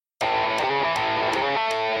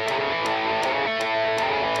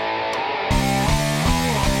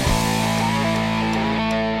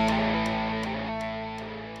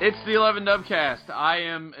It's the 11 Dubcast. I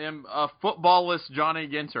am a footballless Johnny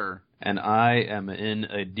Ginter. And I am in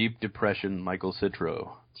a deep depression, Michael Citro.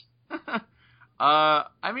 I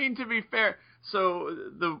mean, to be fair, so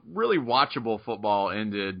the really watchable football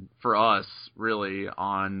ended for us, really,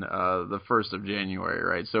 on the 1st of January,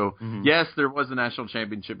 right? So, yes, there was a national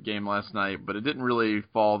championship game last night, but it didn't really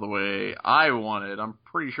fall the way I wanted. I'm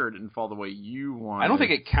pretty sure it didn't fall the way you wanted. I don't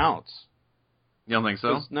think it counts. You don't think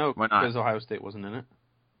so? No, why not? Because Ohio State wasn't in it.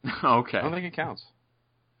 Okay. I don't think it counts.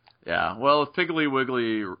 Yeah, well, if Piggly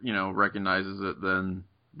Wiggly, recognizes it, then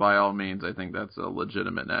by all means, I think that's a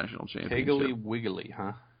legitimate national championship. Piggly Wiggly,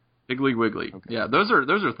 huh? Piggly Wiggly. Okay. Yeah, those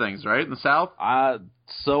are things, right? In the South?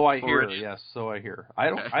 So I hear. Florida. Yes, so I hear.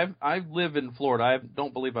 I live in Florida. I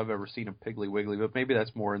don't believe I've ever seen a Piggly Wiggly, but maybe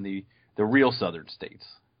that's more in the real southern states.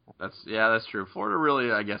 That's true. Florida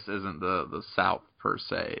really, I guess, isn't the South per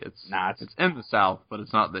se. It's in the South, but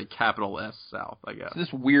it's not the capital S South, I guess.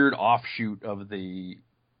 It's this weird offshoot of the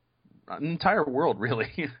entire world,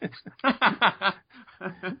 really. That's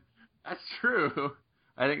true.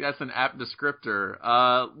 I think that's an apt descriptor.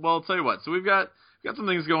 Well, I'll tell you what. So we've got some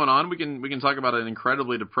things going on. We can talk about an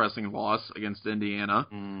incredibly depressing loss against Indiana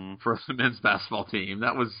for the men's basketball team.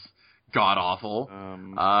 That was god awful.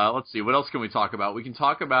 Let's see. What else can we talk about? We can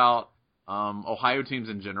talk about Ohio teams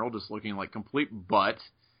in general just looking like complete butt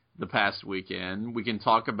the past weekend. We can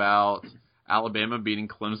talk about Alabama beating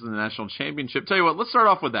Clemson in the national championship. Tell you what, let's start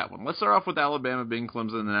off with that one. Let's start off with Alabama beating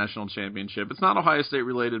Clemson in the national championship. It's not Ohio State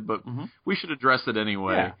related, but we should address it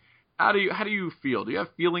anyway. Yeah. How do you feel? Do you have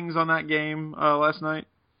feelings on that game last night?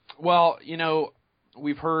 Well,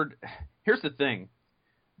 we've heard. Here's the thing: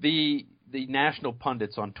 the national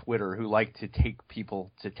pundits on Twitter who like to take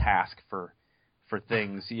people to task for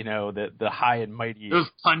things, the high and mighty. Those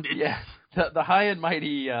pundits. Yeah, the high and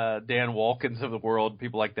mighty Dan Walkins of the world,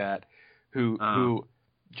 people like that, who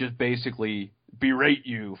just basically berate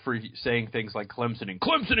you for saying things like Clemsoning.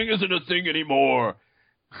 Clemsoning isn't a thing anymore.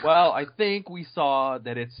 Well, I think we saw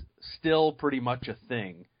that it's still pretty much a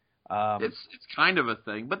thing. It's kind of a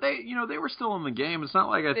thing, but they were still in the game. It's not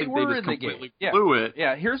like I think they just completely blew blew it.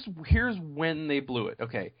 Yeah, here's when they blew it.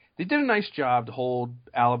 Okay, they did a nice job to hold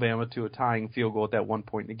Alabama to a tying field goal at that one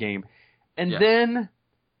point in the game, and then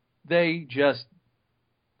they just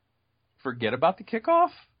forget about the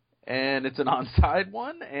kickoff, and it's an onside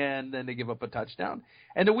one, and then they give up a touchdown,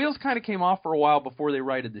 and the wheels kind of came off for a while before they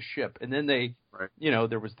righted the ship, and then they,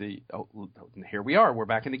 there was here we are, we're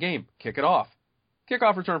back in the game, kick it off.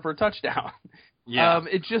 Kickoff return for a touchdown. Yeah.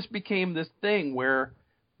 It just became this thing where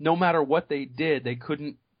no matter what they did, they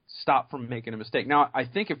couldn't stop from making a mistake. Now, I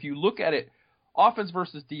think if you look at it, offense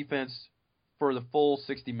versus defense for the full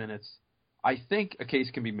 60 minutes, I think a case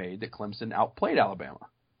can be made that Clemson outplayed Alabama.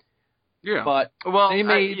 Yeah. But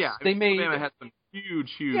Alabama had some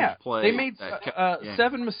huge plays. They made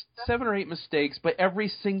 7 or 8 mistakes, but every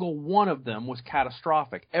single one of them was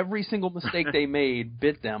catastrophic. Every single mistake they made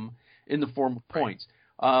bit them in the form of points.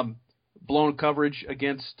 Blown coverage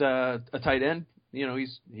against a tight end,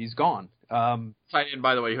 he's gone. Tight end,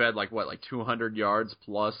 by the way, who had like 200 yards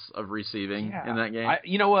plus of receiving in that game.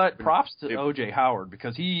 You know what? Props to O.J. Howard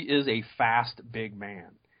because he is a fast big man.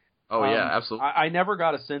 Oh, yeah, absolutely. I never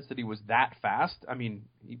got a sense that he was that fast. I mean,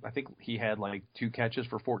 I think he had 2 catches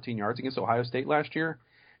for 14 yards against Ohio State last year.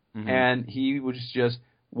 And he was just,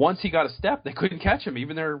 once he got a step, they couldn't catch him,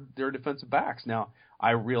 even their defensive backs. Now,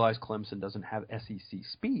 I realize Clemson doesn't have SEC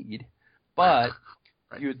speed, but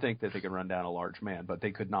you would think that they could run down a large man, but they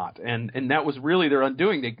could not. And that was really their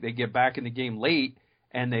undoing. They get back in the game late,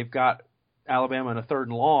 and they've got Alabama in a 3rd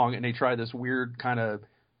and long, and they try this weird kind of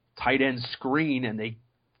tight end screen, and they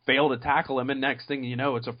fail to tackle him, and next thing you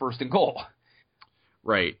know, it's a 1st and goal.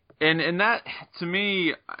 Right. And that, to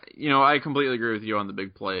me, I completely agree with you on the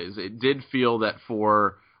big plays. It did feel that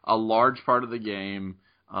for a large part of the game,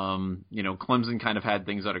 Clemson kind of had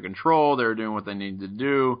things under control. They were doing what they needed to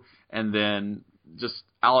do, and then just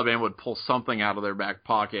Alabama would pull something out of their back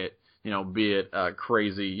pocket, be it a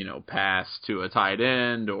crazy, pass to a tight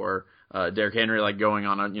end or Derrick Henry going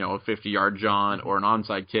on a 50-yard jaunt or an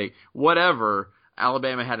onside kick, whatever.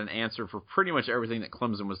 Alabama had an answer for pretty much everything that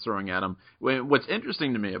Clemson was throwing at them. What's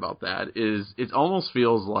interesting to me about that is it almost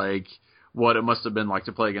feels like what it must have been like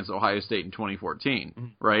to play against Ohio State in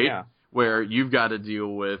 2014, right? Yeah. Where you've got to deal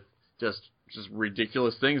with just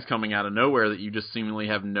ridiculous things coming out of nowhere that you just seemingly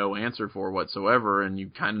have no answer for whatsoever, and you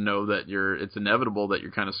kind of know that it's inevitable that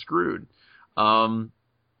you're kind of screwed.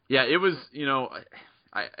 It was,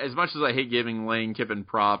 as much as I hate giving Lane Kiffin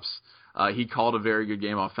props, he called a very good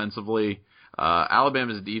game offensively.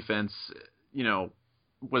 Alabama's defense,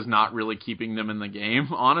 was not really keeping them in the game,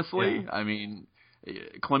 honestly. Yeah. I mean,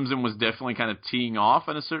 Clemson was definitely kind of teeing off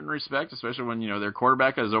in a certain respect, especially when, their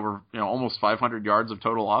quarterback has over, almost 500 yards of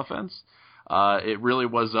total offense. It really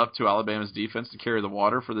was up to Alabama's defense to carry the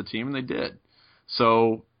water for the team, and they did.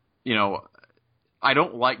 So, I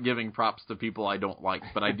don't like giving props to people I don't like,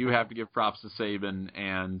 but I do have to give props to Saban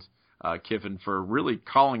and Kiffin for really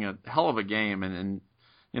calling a hell of a game. And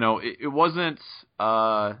it wasn't,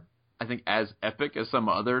 I think, as epic as some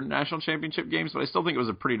other national championship games, but I still think it was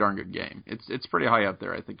a pretty darn good game. It's pretty high up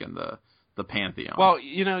there, I think, in the pantheon. Well,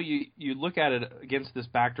 you look at it against this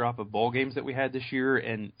backdrop of bowl games that we had this year,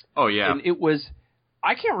 and and it was,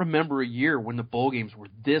 I can't remember a year when the bowl games were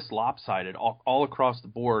this lopsided all across the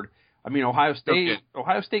board. I mean, Ohio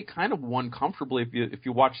State kind of won comfortably if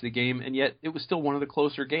you watch the game, and yet it was still one of the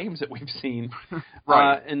closer games that we've seen.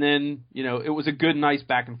 Right. And then, it was a good, nice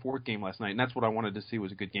back and forth game last night, and that's what I wanted to see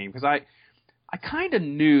was a good game, because I kind of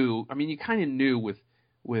knew. I mean, you kind of knew with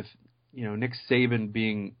Nick Saban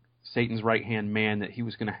being Satan's right-hand man that he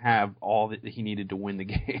was going to have all that he needed to win the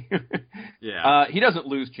game. Yeah. He doesn't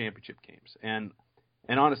lose championship games, and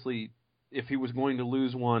honestly, if he was going to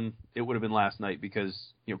lose one, it would have been last night,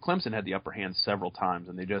 because Clemson had the upper hand several times,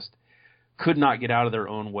 and they just could not get out of their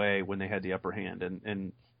own way when they had the upper hand.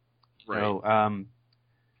 And right.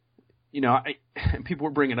 People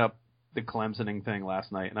were bringing up the Clemsoning thing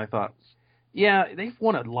last night, and I thought, yeah, they've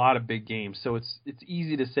won a lot of big games, so it's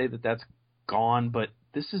easy to say that that's gone, but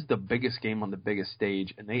this is the biggest game on the biggest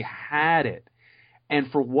stage, and they had it. And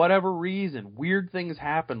for whatever reason, weird things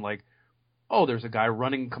happened, like, there's a guy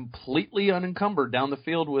running completely unencumbered down the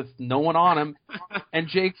field with no one on him, and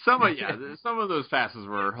Jake. Some of those passes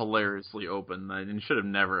were hilariously open and should have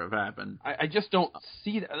never have happened. I just don't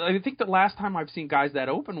see that. I think the last time I've seen guys that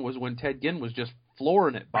open was when Ted Ginn was just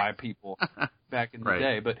flooring it by people back in the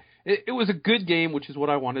day. But it was a good game, which is what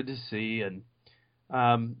I wanted to see, and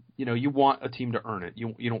you want a team to earn it.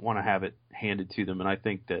 You don't want to have it handed to them, and I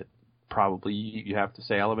think that probably you have to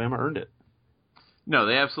say Alabama earned it. No,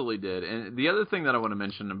 they absolutely did. And the other thing that I want to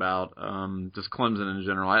mention about just Clemson in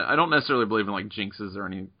general, I don't necessarily believe in like jinxes or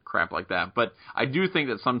any crap like that, but I do think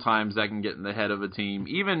that sometimes that can get in the head of a team,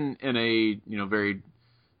 even in a very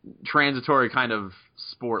transitory kind of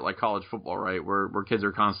sport like college football, right, where kids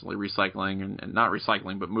are constantly recycling and not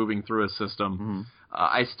recycling, but moving through a system. Mm-hmm.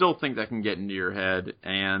 I still think that can get into your head,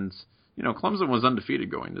 and Clemson was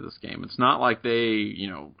undefeated going into this game. It's not like they,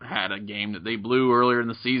 had a game that they blew earlier in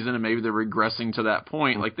the season and maybe they're regressing to that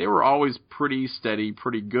point. Like, they were always pretty steady,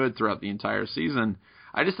 pretty good throughout the entire season.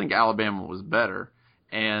 I just think Alabama was better.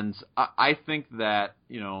 And I think that,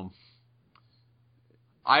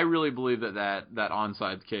 I really believe that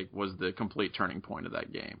onside kick was the complete turning point of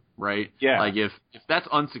that game, right? Yeah. Like, if that's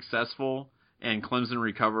unsuccessful and Clemson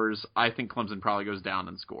recovers, I think Clemson probably goes down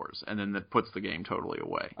and scores, and then that puts the game totally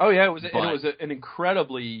away. Oh yeah, it was an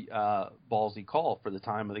incredibly ballsy call for the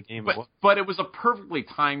time of the game. But it was a perfectly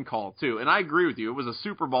timed call too, and I agree with you. It was a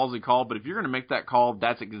super ballsy call, but if you're going to make that call,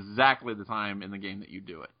 that's exactly the time in the game that you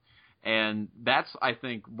do it. And that's, I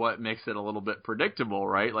think, what makes it a little bit predictable,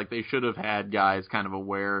 right? Like, they should have had guys kind of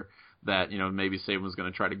aware that, maybe Saban was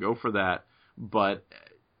going to try to go for that, but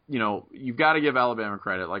you've got to give Alabama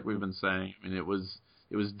credit, like we've been saying. I mean, it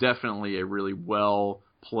was definitely a really well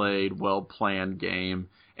played, well planned game,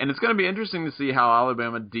 and it's going to be interesting to see how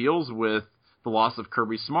Alabama deals with the loss of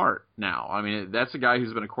Kirby Smart now. I mean, that's a guy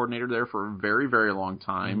who's been a coordinator there for a very, very long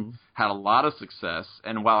time, had a lot of success,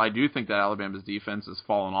 and while I do think that Alabama's defense has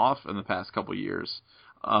fallen off in the past couple of years,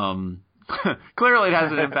 clearly it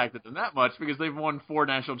hasn't impacted them that much because they've won 4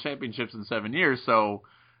 national championships in 7 years, so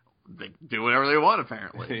they do whatever they want,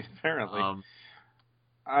 apparently.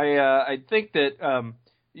 I think that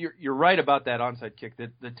you're right about that onside kick.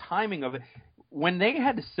 That the timing of it, when they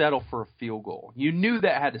had to settle for a field goal, you knew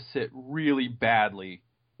that had to sit really badly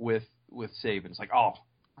with Saban. It's like,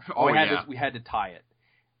 we had to tie it,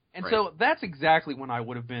 and so that's exactly when I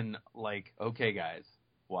would have been like, okay, guys,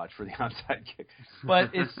 watch for the onside kick.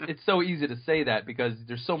 But it's so easy to say that because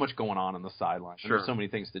there's so much going on the sideline. Sure. There's so many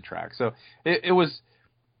things to track. So it was.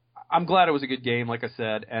 I'm glad it was a good game, like I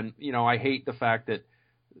said, and I hate the fact that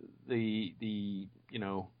the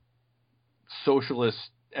socialist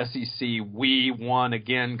SEC we won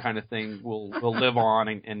again kind of thing will live on,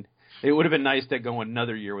 and it would have been nice to go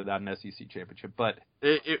another year without an SEC championship, but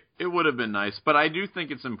it would have been nice. But I do think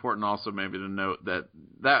it's important also maybe to note that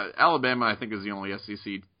Alabama, I think, is the only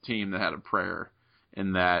SEC team that had a prayer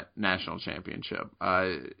in that national championship.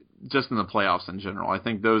 Just in the playoffs in general. I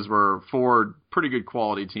think those were 4 pretty good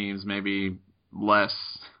quality teams, maybe less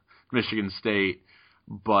Michigan State,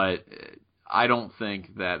 but I don't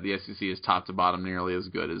think that the SEC is top to bottom nearly as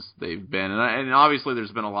good as they've been. And obviously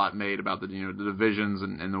there's been a lot made about the divisions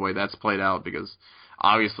and the way that's played out, because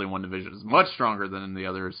obviously one division is much stronger than the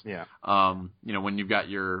others. Yeah. When you've got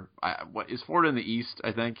what is Florida in the East,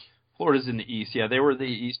 I think? Florida's in the East. Yeah, they were the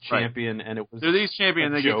East champion, and it was they're the East champion,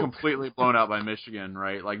 and they joke. get completely blown out by Michigan,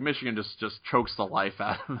 right? Like Michigan just chokes the life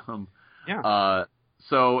out of them. Yeah.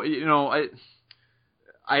 So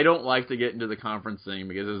I don't like to get into the conference thing,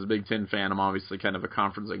 because as a Big Ten fan, I'm obviously kind of a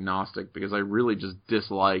conference agnostic, because I really just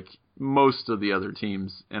dislike most of the other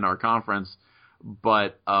teams in our conference.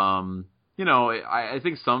 But I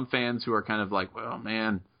think some fans who are kind of like, well,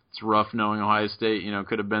 man, it's rough knowing Ohio State,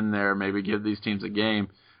 could have been there, maybe give these teams a game.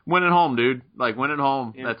 Win at home, dude. Like, win at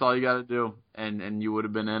home. Yeah. That's all you got to do, and you would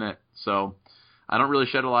have been in it. So I don't really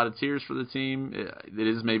shed a lot of tears for the team. It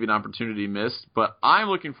is maybe an opportunity missed, but I'm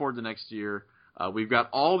looking forward to next year. We've got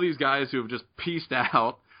all these guys who have just pieced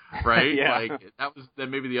out, right? Yeah. Like, that was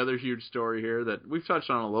maybe the other huge story here that we've touched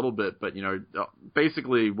on a little bit, but,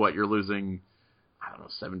 basically what you're losing,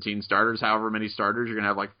 17 starters, however many starters. You're going to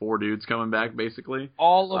have like 4 dudes coming back, basically.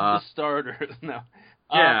 All of the starters. No.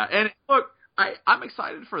 Yeah, and look, I'm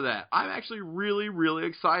excited for that. I'm actually really, really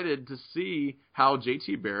excited to see how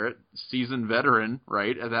JT Barrett, seasoned veteran,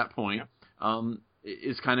 right, at that point,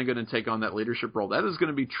 is kind of going to take on that leadership role. That is going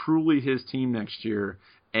to be truly his team next year,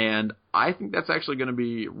 and I think that's actually going to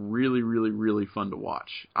be really, really, really fun to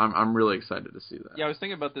watch. I'm really excited to see that. Yeah, I was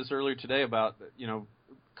thinking about this earlier today about,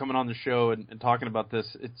 coming on the show and talking about this.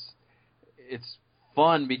 It's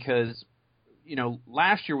fun because,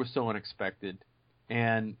 last year was so unexpected,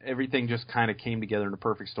 and everything just kind of came together in a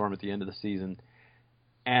perfect storm at the end of the season.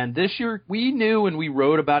 And this year, we knew, and we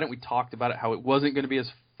wrote about it, we talked about it, how it wasn't going to be as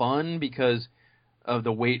fun because of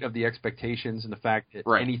the weight of the expectations and the fact that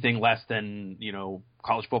anything less than,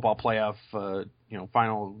 college football playoff,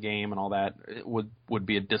 final game and all that would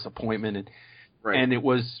be a disappointment. And it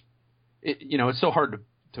was, it's so hard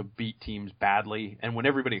to beat teams badly. And when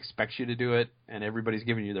everybody expects you to do it and everybody's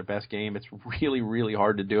giving you their best game, it's really, really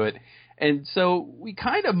hard to do it. And so we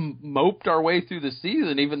kind of moped our way through the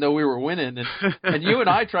season, even though we were winning. And you and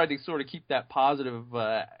I tried to sort of keep that positive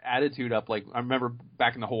attitude up. Like, I remember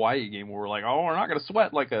back in the Hawaii game where we're like, oh, we're not going to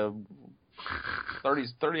sweat like a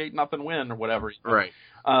 38-0 win or whatever. Right.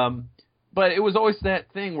 But it was always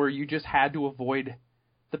that thing where you just had to avoid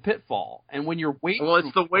the pitfall. And when you're waiting... Well,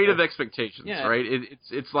 it's the weight of expectations, right?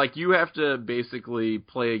 It's like you have to basically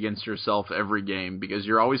play against yourself every game, because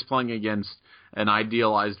you're always playing against an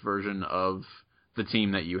idealized version of the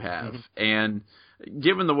team that you have. Mm-hmm. And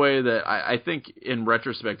given the way that I think in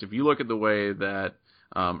retrospect, if you look at the way that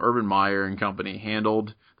Urban Meyer and company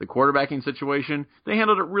handled the quarterbacking situation, they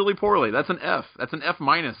handled it really poorly. That's an F. That's an F-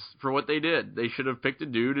 for what they did. They should have picked a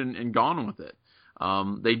dude and gone with it.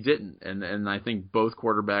 They didn't, and I think both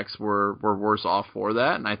quarterbacks were worse off for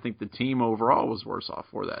that, and I think the team overall was worse off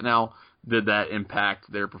for that. Now, did that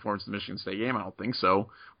impact their performance in the Michigan State game? I don't think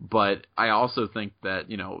so, but I also think that,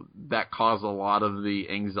 that caused a lot of the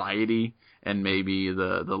anxiety and maybe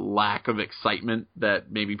the lack of excitement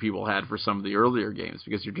that maybe people had for some of the earlier games,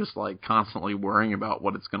 because you're just like constantly worrying about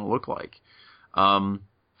what it's going to look like. I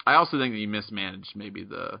also think that he mismanaged maybe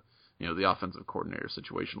the offensive coordinator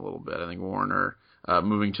situation a little bit. I think Warner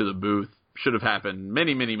moving to the booth should have happened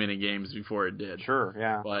many, many, many games before it did. Sure,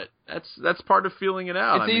 yeah. But that's part of feeling it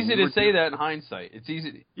out. It's easy to say that in hindsight. It's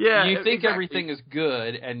easy. Yeah, you think exactly. Everything is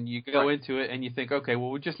good, and you go into it, and you think, okay,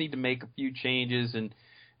 well, we just need to make a few changes, and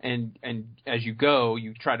as you go,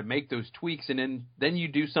 you try to make those tweaks, and then you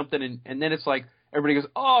do something, and then it's like everybody goes,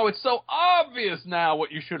 oh, it's so obvious now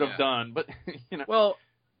what you should have done. But well.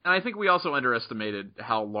 And I think we also underestimated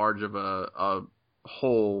how large of a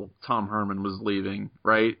hole Tom Herman was leaving,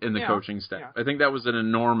 right, in the coaching staff. Yeah. I think that was an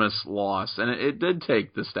enormous loss, and it did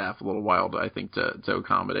take the staff a little while, to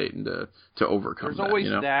accommodate and to overcome. There's always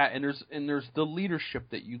that, and there's the leadership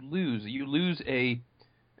that you lose. You lose an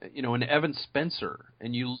Evan Spencer,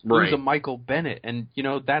 and you lose a Michael Bennett, and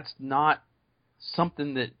that's not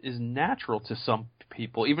something that is natural to some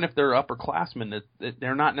people, even if they're upperclassmen. That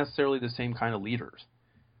they're not necessarily the same kind of leaders.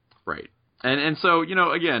 Right. And so,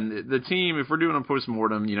 again, the team, if we're doing a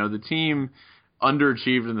postmortem, the team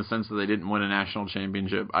underachieved in the sense that they didn't win a national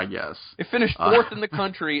championship, I guess. It finished 4th in the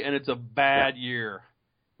country, and it's a bad year.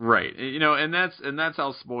 Right. And that's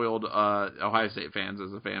how spoiled Ohio State fans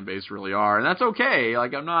as a fan base really are. And that's okay.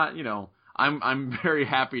 Like, I'm not, I'm very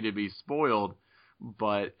happy to be spoiled,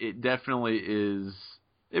 but it definitely is,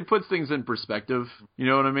 it puts things in perspective. You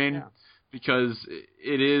know what I mean? Yeah. because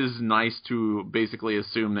it is nice to basically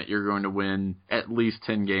assume that you're going to win at least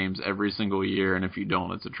 10 games every single year, and if you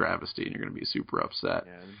don't, it's a travesty, and you're going to be super upset.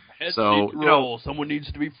 Yeah. So, someone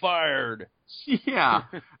needs to be fired. Yeah.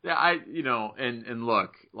 And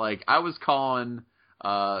look, like, I was calling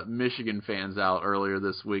Michigan fans out earlier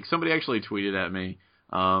this week. Somebody actually tweeted at me,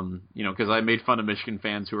 because I made fun of Michigan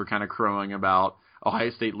fans who were kind of crowing about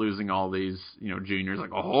Ohio State losing all these, juniors,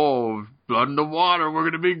 like, oh, blood in the water, we're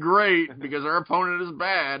going to be great because our opponent is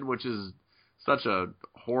bad, which is such a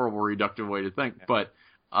horrible, reductive way to think. Yeah. But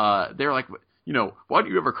they're like, why do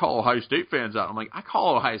you ever call Ohio State fans out? I'm like, I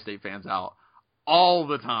call Ohio State fans out all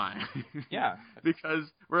the time. Yeah. Because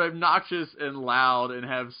we're obnoxious and loud and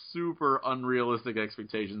have super unrealistic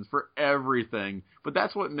expectations for everything. But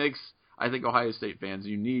that's what makes, I think, Ohio State fans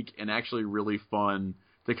unique and actually really fun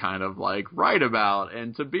to kind of like write about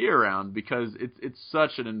and to be around, because it's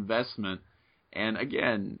such an investment. And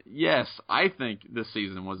again, yes, I think this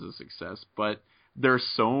season was a success, but there's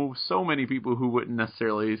so many people who wouldn't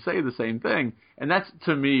necessarily say the same thing. And that's,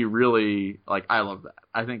 to me, really, like, I love that.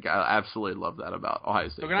 I think I absolutely love that about Ohio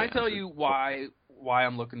State. So can fans. I tell you why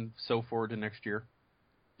I'm looking so forward to next year?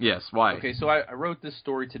 Yes, why? Okay, so I wrote this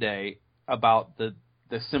story today about the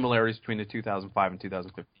similarities between the 2005 and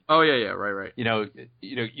 2015. Oh yeah, right.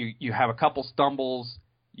 You have a couple stumbles.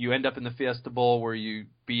 You end up in the Fiesta Bowl where you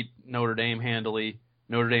beat Notre Dame handily.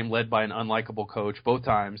 Notre Dame led by an unlikable coach both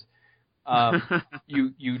times.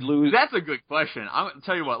 You lose. That's a good question. I'm going to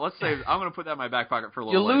tell you what. Let's say I'm going to put that in my back pocket for a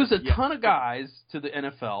little. You lose a ton of guys to the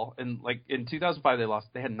NFL, and like in 2005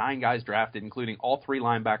 they had 9 guys drafted, including all 3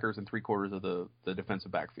 linebackers and 3/4 of the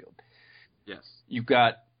defensive backfield. Yes. You've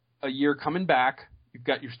got a year coming back. You've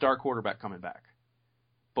got your star quarterback coming back,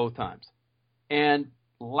 both times. And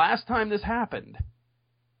last time this happened,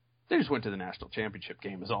 they just went to the national championship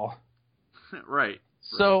game is all. Right.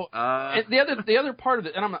 So and the other part of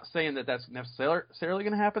it, and I'm not saying that that's necessarily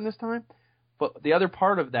going to happen this time, but the other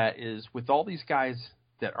part of that is with all these guys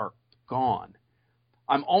that are gone,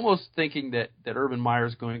 I'm almost thinking that Urban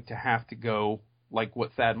Meyer's going to have to go like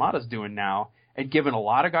what Thad Matta's doing now and giving a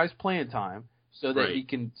lot of guys playing time so that he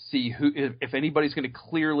can see if anybody's going to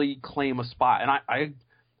clearly claim a spot. And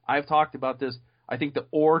I've talked about this. I think the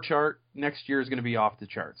OR chart next year is going to be off the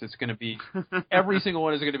charts. It's going to be every single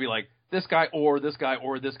one is going to be like this guy or this guy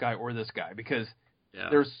or this guy or this guy, because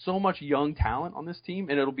there's so much young talent on this team,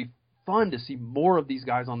 and it'll be fun to see more of these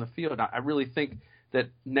guys on the field. I really think that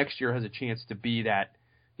next year has a chance to be that,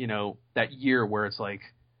 that year where it's like,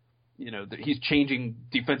 that he's changing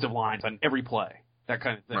defensive lines on every play. That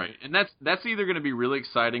kind of thing. Right. And that's either going to be really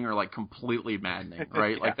exciting or like completely maddening,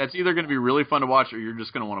 right? Like that's either going to be really fun to watch or you're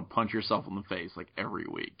just going to want to punch yourself in the face like every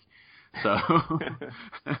week. So,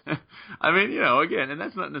 I mean, again, and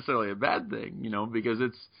that's not necessarily a bad thing, because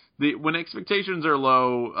when expectations are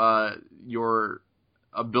low, your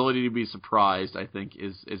ability to be surprised, I think,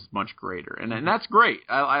 is much greater. And that's great.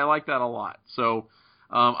 I like that a lot. So,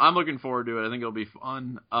 I'm looking forward to it. I think it'll be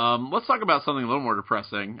fun. Let's talk about something a little more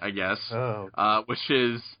depressing, I guess, which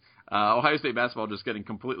is Ohio State basketball just getting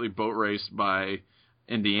completely boat raced by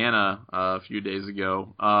Indiana a few days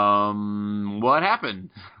ago. What happened?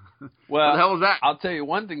 Well, what the hell was that? I'll tell you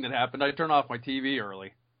one thing that happened. I turned off my TV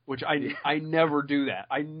early, which I never do that.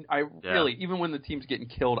 I really, even when the team's getting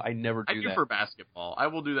killed, I never do that. I do for basketball. I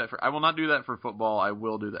will do that I will not do that for football. I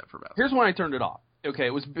will do that for basketball. Here's when I turned it off. Okay,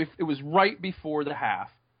 it was right before the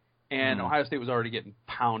half, and Ohio State was already getting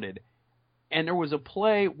pounded. And there was a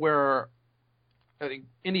play where I think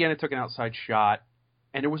Indiana took an outside shot,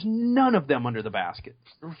 and there was none of them under the basket.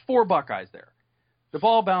 There were 4 Buckeyes there. The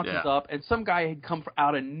ball bounces up, and some guy had come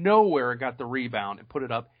out of nowhere and got the rebound and put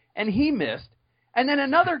it up, and he missed. And then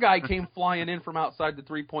another guy came flying in from outside the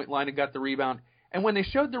 3-point line and got the rebound. And when they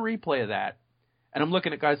showed the replay of that, and I'm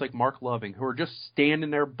looking at guys like Mark Loving who are just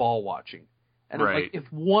standing there ball watching. And I'm like, if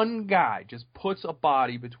one guy just puts a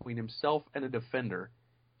body between himself and a defender,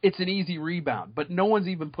 it's an easy rebound. But no one's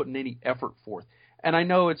even putting any effort forth. And I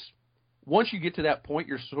know it's once you get to that point,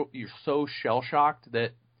 you're so shell shocked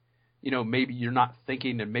that maybe you're not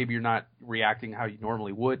thinking and maybe you're not reacting how you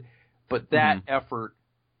normally would. But that effort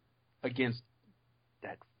against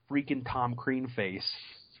that freaking Tom Crean face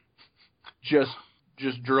just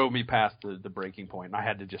drove me past the breaking point. And I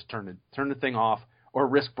had to just turn the thing off, or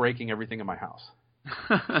risk breaking everything in my house.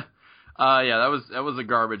 That was a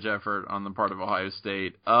garbage effort on the part of Ohio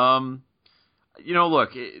State.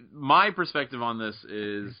 Look, my perspective on this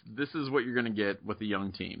is what you're going to get with a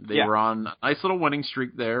young team. They were on a nice little winning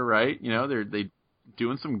streak there, right? They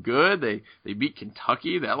doing some good. They beat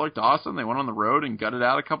Kentucky. That looked awesome. They went on the road and gutted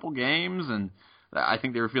out a couple games, and I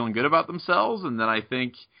think they were feeling good about themselves. And then I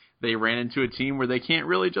think they ran into a team where they can't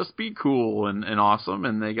really just be cool and awesome,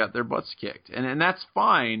 and they got their butts kicked. And that's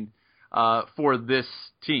fine for this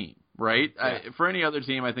team, right? Yeah. For any other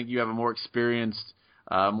team, I think you have a more experienced,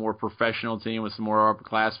 more professional team with some more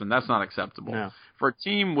upperclassmen. That's not acceptable. No. For a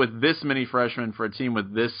team with this many freshmen, for a team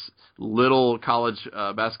with this little college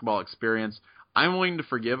basketball experience, I'm willing to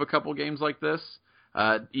forgive a couple games like this,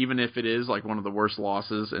 even if it is like one of the worst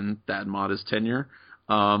losses in Thad Matta's tenure.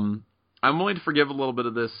 I'm willing to forgive a little bit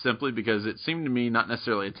of this simply because it seemed to me not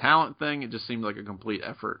necessarily a talent thing. It just seemed like a complete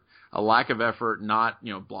effort, a lack of effort, not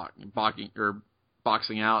blocking or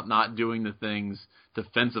boxing out, not doing the things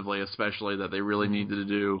defensively, especially that they really needed to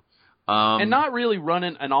do. And not really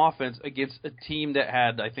running an offense against a team that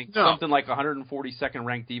had, I think, something like 142nd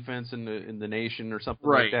ranked defense in the nation or something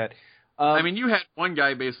like that. I mean, you had one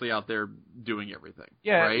guy basically out there doing everything.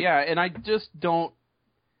 Yeah, right? yeah, and I just don't.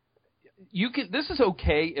 This is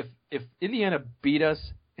okay if Indiana beat us,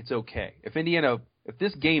 it's okay. If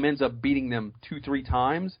this game ends up beating them 2-3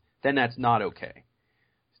 times, then that's not okay.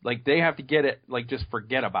 Like, they have to get it. Like, just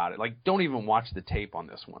forget about it. Like, don't even watch the tape on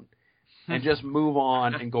this one. And just move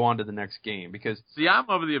on and go on to the next game. Because see, I'm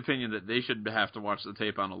of the opinion that they should have to watch the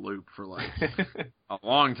tape on a loop for like a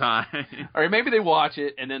long time. All right, maybe they watch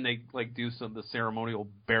it and then they like do the ceremonial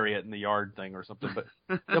bury it in the yard thing or something. But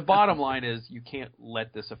the bottom line is you can't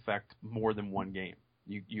let this affect more than one game.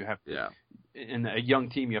 You have to. Yeah. In a young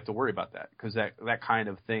team, you have to worry about that because that kind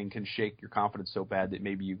of thing can shake your confidence so bad that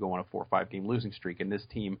maybe you go on a 4 or 5 game losing streak, and this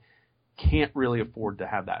team can't really afford to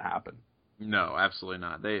have that happen. No, absolutely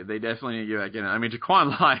not. They definitely need to get back in. I mean,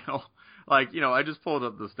 Jaquan Lyle, I just pulled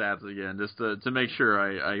up the stats again just to make sure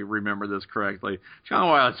I remember this correctly. Jaquan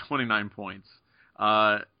Lyle had 29 points.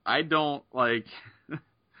 I don't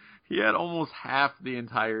he had almost half the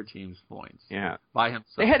entire team's points. Yeah, by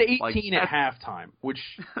himself. They had 18 at halftime, which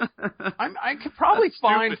I could probably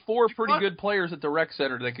find 4 pretty good players at the rec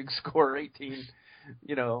center that could score 18.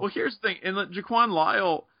 Well, here's the thing, and Jaquan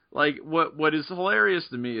Lyle. Like, what is hilarious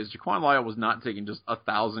to me is Jaquan Lyle was not taking just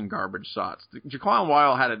 1,000 garbage shots. Jaquan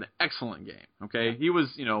Lyle had an excellent game, okay? He was,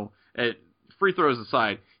 at free throws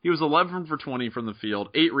aside, he was 11 for 20 from the field,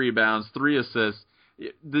 8 rebounds, 3 assists.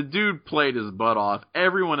 The dude played his butt off.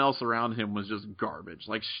 Everyone else around him was just garbage,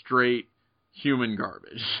 like straight human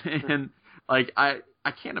garbage. And,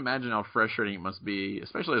 I can't imagine how frustrating it must be,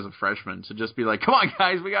 especially as a freshman, to just be like, come on,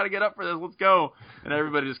 guys, we got to get up for this. Let's go. And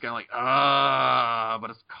everybody just kind of but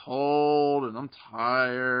it's cold and I'm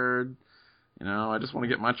tired. I just want to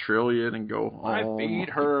get my trillion and go home. My feet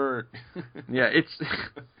hurt. Yeah,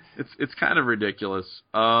 it's kind of ridiculous.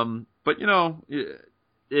 But,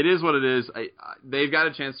 it is what it is. They've got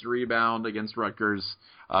a chance to rebound against Rutgers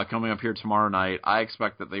coming up here tomorrow night. I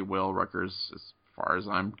expect that they will. Rutgers, as far as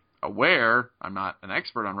I'm aware, I'm not an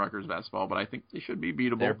expert on Rutgers basketball, but I think they should be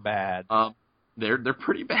beatable. They're bad. They're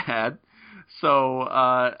pretty bad. So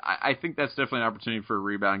I think that's definitely an opportunity for a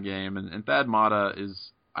rebound game. And Thad Matta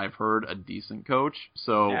is, I've heard, a decent coach.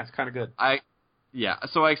 So yeah, it's kind of good.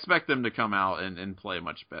 So I expect them to come out and play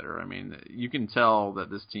much better. I mean, you can tell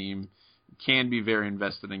that this team can be very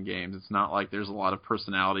invested in games. It's not like there's a lot of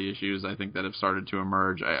personality issues, I think, that have started to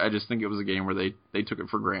emerge. I just think it was a game where they took it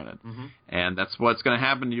for granted. Mm-hmm. And that's what's going to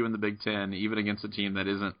happen to you in the Big Ten, even against a team that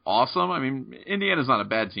isn't awesome. I mean, Indiana's not a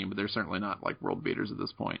bad team, but they're certainly not like world beaters at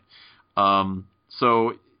this point.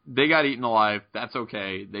 So they got eaten alive. That's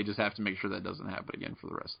okay. They just have to make sure that doesn't happen again for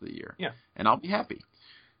the rest of the year. Yeah. And I'll be happy.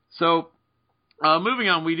 So moving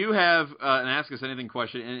on, we do have an Ask Us Anything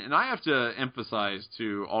question, and I have to emphasize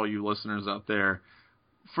to all you listeners out there,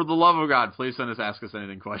 for the love of God, please send us Ask Us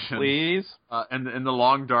Anything questions. Please. In the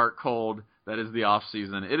long, dark cold that is the off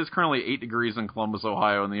season. It is currently 8 degrees in Columbus,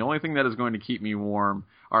 Ohio, and the only thing that is going to keep me warm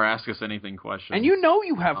are Ask Us Anything questions. And you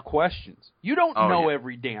have questions. You don't know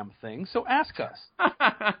every damn thing, so ask us.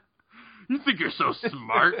 You think you're so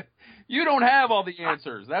smart. You don't have all the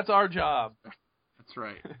answers. That's our job. That's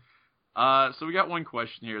right. So we got one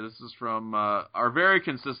question here. This is from our very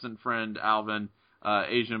consistent friend Alvin,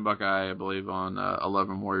 Asian Buckeye, I believe, on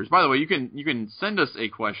 11 Warriors. By the way, you can send us a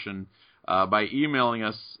question by emailing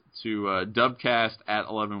us to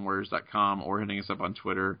dubcast@11warriors.com or hitting us up on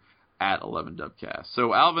Twitter @11dubcast.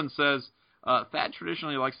 So Alvin says, Thad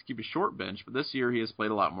traditionally likes to keep a short bench, but this year he has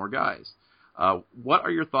played a lot more guys. What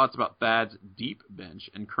are your thoughts about Thad's deep bench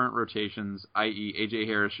and current rotations, i.e. A.J.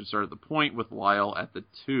 Harris should start at the point with Lyle at the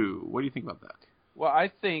 2? What do you think about that? Well,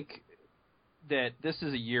 I think that this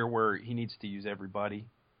is a year where he needs to use everybody.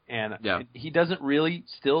 And he doesn't really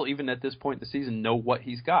still, even at this point in the season, know what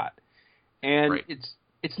he's got. And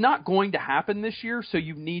it's not going to happen this year, so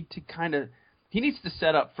you need to he needs to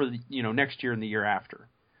set up for the, next year and the year after.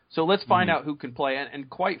 So let's find out who can play. And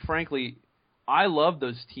quite frankly, I love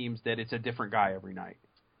those teams that it's a different guy every night.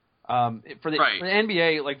 For the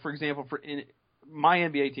NBA, like for example, my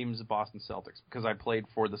NBA team is the Boston Celtics because I played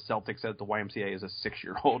for the Celtics at the YMCA as a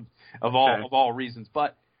 6-year-old of all reasons.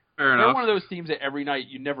 But they're one of those teams that every night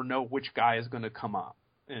you never know which guy is going to come up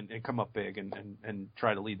and come up big and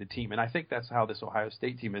try to lead the team. And I think that's how this Ohio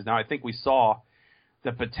State team is now. I think we saw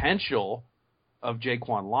the potential of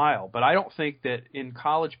Jaquan Lyle, but I don't think that in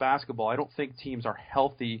college basketball, I don't think teams are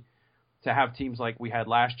healthy to have teams like we had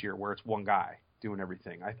last year where it's one guy doing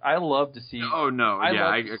everything. I love to see. Oh no,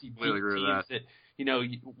 I completely agree with that.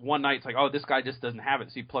 One night it's like, oh, this guy just doesn't have it,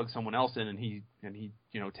 so he plugs someone else in and he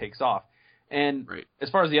takes off. And as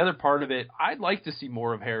far as the other part of it, I'd like to see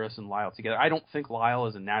more of Harris and Lyle together. I don't think Lyle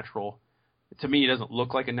is a natural. To me, he doesn't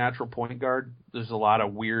look like a natural point guard. There's a lot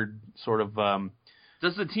of weird sort of.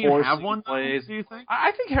 Does the team have one? Plays. Do you think?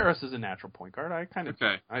 I think Harris is a natural point guard. I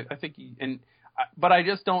think but I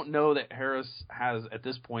just don't know that Harris has at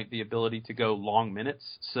this point the ability to go long minutes.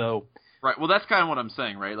 So right. Well, that's kind of what I'm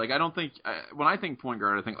saying, right? Like I don't think when I think point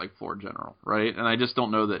guard, I think like floor general, right? And I just don't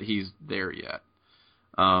know that he's there yet.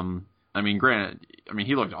 Granted,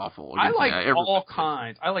 he looked awful. I like all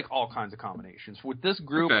kinds. I like all kinds of combinations with this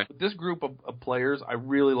group. With this group of players, I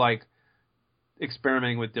really like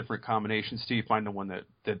experimenting with different combinations till you find the one that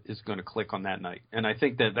is going to click on that night. And I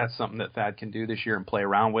think that that's something that Thad can do this year and play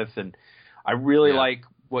around with. And I really like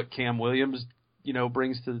what Cam Williams,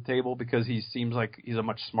 brings to the table because he seems like he's a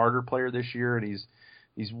much smarter player this year, and he's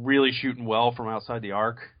really shooting well from outside the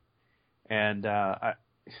arc. And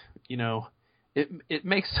it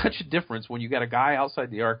makes such a difference when you got a guy outside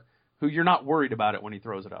the arc who you're not worried about it when he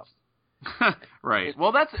throws it up. Right.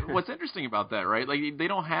 Well, that's what's interesting about that, right? Like they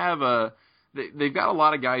don't have they've got a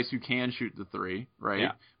lot of guys who can shoot the three, right?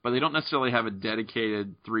 Yeah. But they don't necessarily have a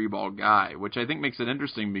dedicated 3-ball guy, which I think makes it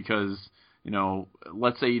interesting because,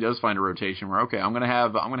 let's say he does find a rotation where, okay, I'm going to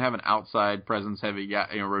have an outside presence heavy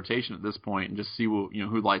guy, rotation at this point and just see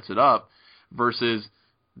who lights it up versus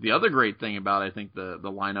the other great thing about, I think, the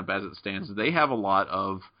lineup as it stands is they have a lot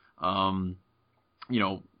of, guys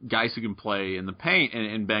who can play in the paint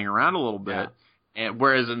and bang around a little bit. Yeah. And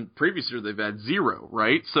whereas in previous year they've had 0,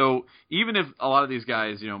 right? So even if a lot of these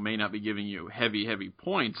guys, may not be giving you heavy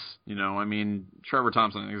points, Trevor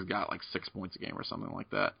Thompson has got like 6 points a game or something like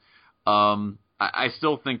that. I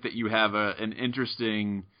still think that you have an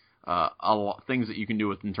interesting things that you can do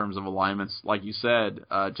with in terms of alignments, like you said,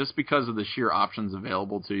 just because of the sheer options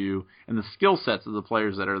available to you and the skill sets of the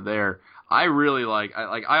players that are there. I really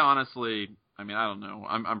I honestly, I don't know,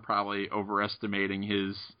 I'm probably overestimating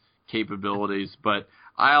his capabilities, but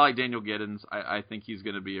I like Daniel Giddens. I think he's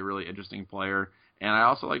going to be a really interesting player, and I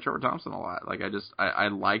also like Trevor Thompson a lot. Like I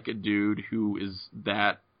like a dude who is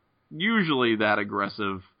usually that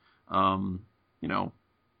aggressive,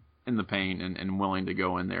 in the paint and willing to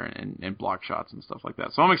go in there and block shots and stuff like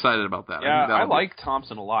that. So I'm excited about that. Yeah, I like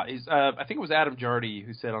Thompson a lot. He's I think it was Adam Jardy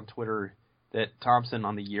who said on Twitter that Thompson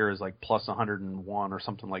on the year is like plus 101 or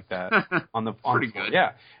something like that on the pretty good.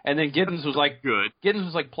 Yeah, and then Giddens was like good. Giddens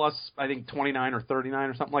was like plus I think 29 or 39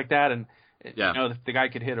 or something like that, and if the guy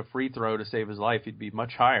could hit a free throw to save his life, he'd be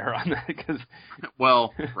much higher on that.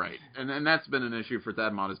 Well, right, and that's been an issue for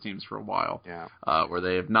Thad Matta's teams for a while. Yeah, where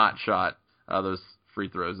they have not shot those free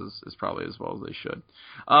throws is probably as well as they should.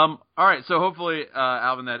 All right, so hopefully,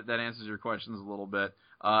 Alvin, that answers your questions a little bit.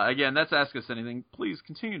 Again, that's Ask Us Anything. Please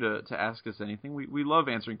continue to ask us anything. We love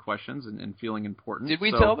answering questions and feeling important. Did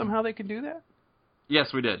we tell them how they can do that?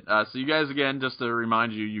 Yes, we did. So you guys, again, just to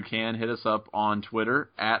remind you, you can hit us up on Twitter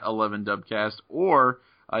at 11Dubcast, or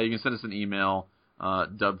you can send us an email,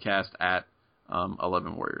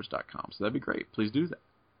 dubcast@11warriors.com. So that'd be great. Please do that.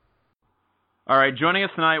 All right, joining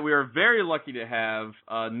us tonight, we are very lucky to have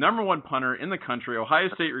number 1 punter in the country, Ohio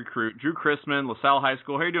State recruit, Drue Chrisman, LaSalle High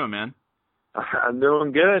School. How you doing, man? I'm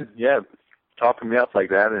doing good. Yeah, talking me up like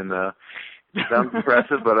that, and sounds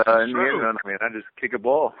impressive. But in the end, I just kick a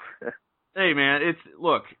ball. Hey, man,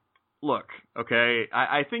 look. Okay,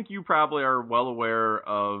 I think you probably are well aware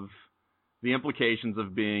of the implications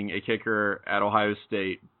of being a kicker at Ohio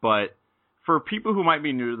State. But for people who might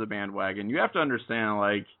be new to the bandwagon, you have to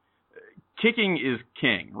understand, kicking is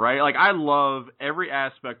king, right? I love every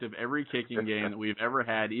aspect of every kicking game that we've ever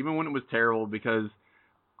had, even when it was terrible, because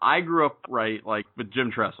I grew up, with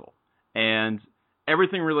Jim Tressel. And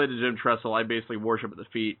everything related to Jim Tressel, I basically worship at the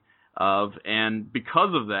feet of. And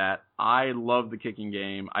because of that, I love the kicking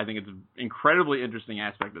game. I think it's an incredibly interesting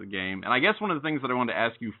aspect of the game. And I guess one of the things that I wanted to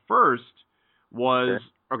ask you first was,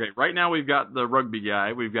 okay, right now we've got the rugby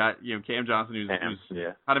guy. We've got, Cam Johnson, who's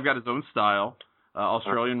kind of got his own style.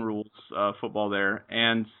 Australian rules football there.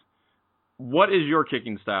 And what is your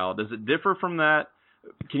kicking style? Does it differ from that?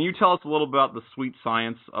 Can you tell us a little about the sweet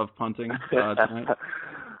science of punting tonight?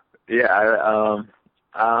 Yeah,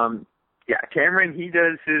 Cameron, he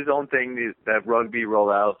does his own thing, that rugby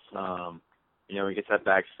rollouts. He gets that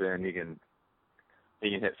backspin. He can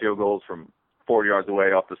hit field goals from 40 yards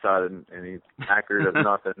away off the side, and he's accurate as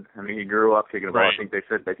nothing. I mean, he grew up kicking a ball. Right. I think they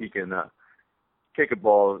said that he can kick a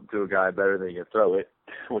ball to a guy better than he can throw it,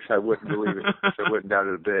 which I wouldn't believe it. Which I wouldn't doubt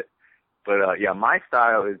it a bit. But, my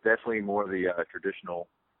style is definitely more the traditional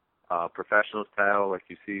professional style. Like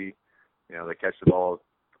you see, they catch the ball,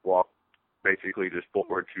 walk basically just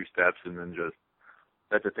forward 2 steps, and then just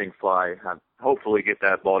let the thing fly. Hopefully get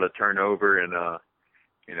that ball to turn over in,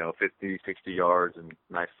 50, 60 yards and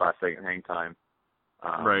nice 5-second hang time.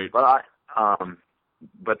 Right. But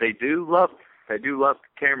they do love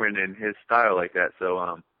Cameron and his style like that.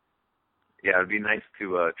 So, it'd be nice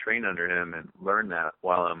to train under him and learn that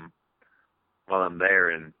while I'm there,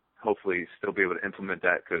 and hopefully still be able to implement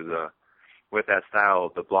that, because with that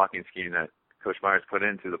style, the blocking scheme that Coach Myers put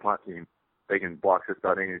into the punt team, they can block just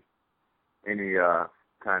about any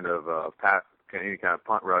kind of pass, any kind of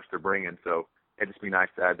punt rush they're bringing. So it'd just be nice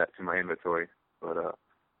to add that to my inventory. But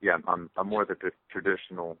I'm more the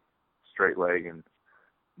traditional straight leg and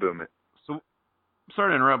boom it. So,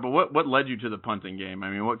 sorry to interrupt, but what led you to the punting game? I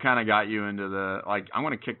mean, what kind of got you into I'm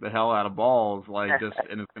going to kick the hell out of balls, and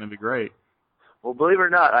it's going to be great? Well, believe it or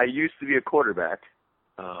not, I used to be a quarterback.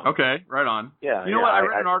 Okay, right on. Yeah. You know what? I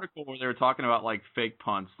read an article where they were talking about fake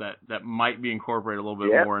punts that might be incorporated a little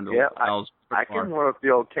bit more into styles. I can work the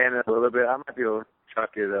old cannon a little bit. I might be able to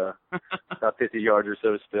chuck it about 50 yards or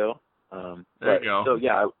so still. There you go.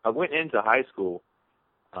 So I went into high school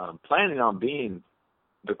planning on being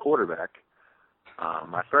the quarterback.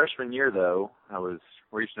 My freshman year, though, I was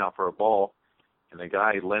reaching out for a ball, and the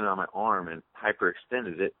guy landed on my arm and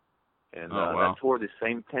hyperextended it. And that tore the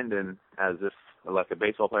same tendon as if, a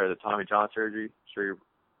baseball player, the Tommy John surgery. Sure you're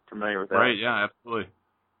familiar with that. Right, yeah, absolutely.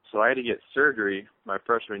 So I had to get surgery my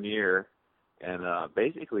freshman year, and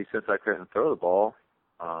basically since I couldn't throw the ball,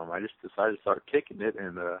 I just decided to start kicking it,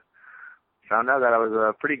 and found out that I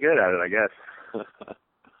was pretty good at it, I guess.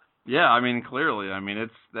 Yeah, I mean, clearly. I mean,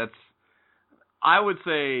 I would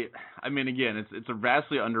say, I mean, again, it's a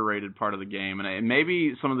vastly underrated part of the game, and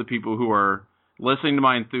maybe some of the people who are listening to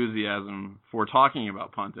my enthusiasm for talking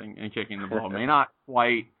about punting and kicking the ball may not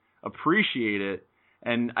quite appreciate it.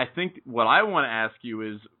 And I think what I want to ask you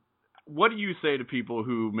is, what do you say to people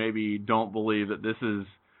who maybe don't believe that this is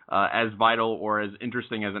as vital or as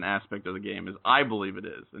interesting as an aspect of the game as I believe it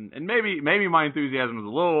is? And maybe my enthusiasm is a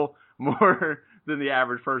little more than the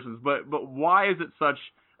average person's, but why is it such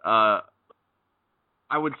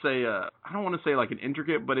I would say, I don't want to say an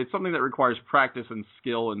intricate, but it's something that requires practice and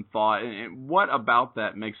skill and thought. And what about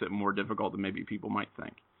that makes it more difficult than maybe people might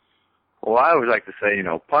think? Well, I always like to say,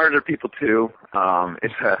 punters are people too.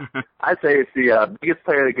 I'd say it's the biggest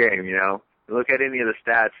player of the game. Look at any of the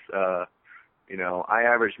stats. I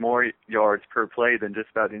average more yards per play than just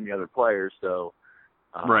about any other player. So,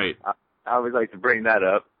 right. I always like to bring that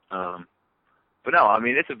up. But no, I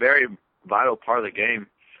mean, it's a very vital part of the game.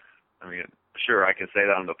 I mean, sure, I can say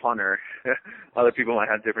that I'm the punter. Other people might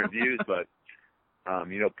have different views, but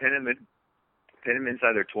pin them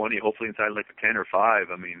inside their 20, hopefully inside a 10 or 5.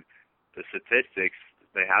 I mean, the statistics,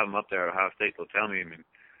 they have them up there at Ohio State. They'll tell me. I mean,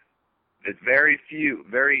 it's very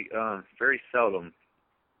seldom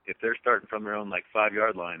if they're starting from their own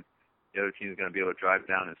 5-yard line, the other team is going to be able to drive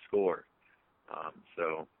down and score.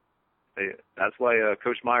 That's why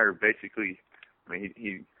Coach Meyer basically, I mean,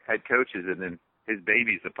 he head coaches, and then his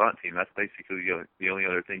baby's the punt team. That's basically the only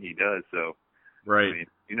other thing he does. So, right. I mean,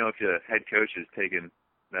 if your head coach is taking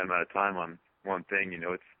that amount of time on one thing,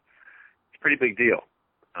 it's a pretty big deal.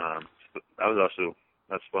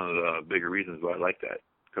 That's one of the bigger reasons why I like that,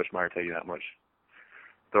 Coach Meyer taking that much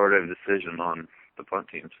authoritative decision on the punt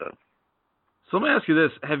team. So let me ask you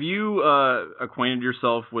this: have you acquainted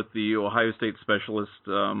yourself with the Ohio State specialist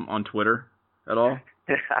on Twitter at all?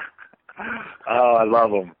 Oh, I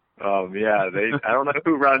love them. Yeah, I don't know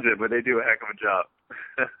who runs it, but they do a heck of a job.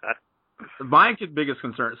 My biggest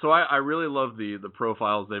concern, so I really love the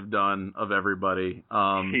profiles they've done of everybody,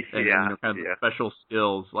 and the special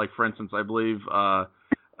skills. For instance, I believe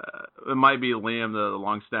it might be Liam, the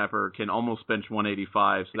long snapper, can almost bench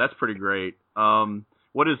 185, so that's pretty great.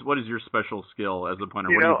 What is your special skill as a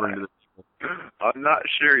punter? What do you bring to the table? I'm not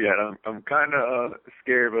sure yet. I'm kind of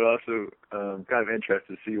scared, but also kind of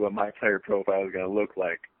interested to see what my player profile is going to look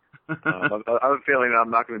like. I have a feeling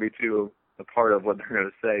I'm not going to be too a part of what they're going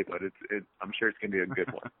to say, but I'm sure it's going to be a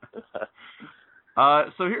good one.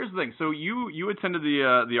 So here's the thing. So you attended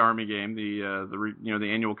the Army game, the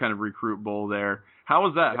annual kind of recruit bowl there. How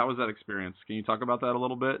was that? How was that experience? Can you talk about that a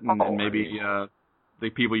little bit and maybe the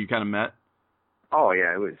people you kind of met? Oh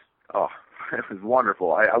yeah, it was it was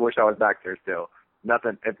wonderful. I wish I was back there still.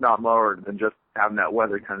 Nothing, if not more than just having that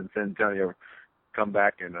weather kind of San Antonio come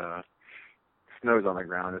back and snows on the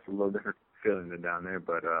ground. It's a little different feeling than down there,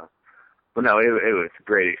 but no, it was a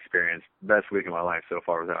great experience. Best week of my life so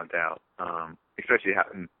far, without a doubt. Especially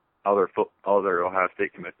having other Ohio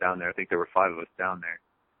State commits down there. I think there were 5 of us down there,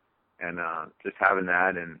 and just having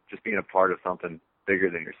that and just being a part of something bigger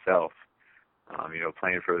than yourself.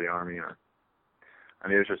 Playing for the Army, it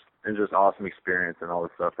was just awesome experience and all the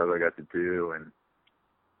stuff that I got to do, and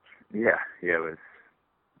it was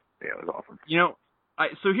awesome.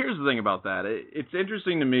 So here's the thing about that. It's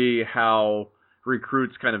interesting to me how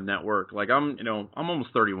recruits kind of network. Like I'm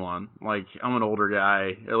almost 31. Like I'm an older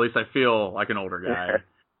guy. At least I feel like an older guy.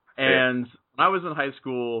 And when I was in high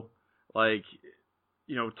school, like,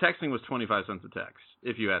 texting was 25 cents a text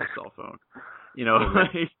if you had a cell phone.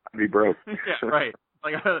 I'd be broke. Yeah, right.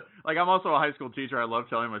 Like I'm also a high school teacher. I love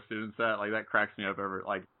telling my students that. Like that cracks me up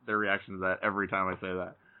their reaction to that every time I say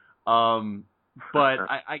that. But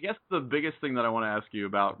I guess the biggest thing that I want to ask you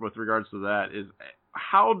about with regards to that is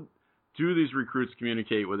how do these recruits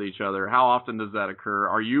communicate with each other? How often does that occur?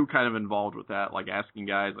 Are you kind of involved with that, like asking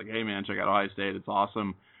guys like, hey man, check out Ohio State, it's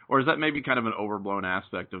awesome? Or is that maybe kind of an overblown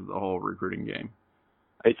aspect of the whole recruiting game?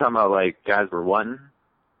 Are you talking about like guys were wanting?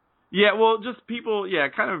 Yeah, well, just people,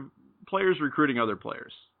 kind of players recruiting other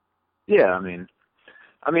players. Yeah, I mean,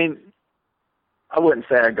 I wouldn't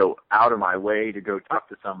say I go out of my way to go talk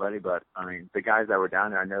to somebody, but the guys that were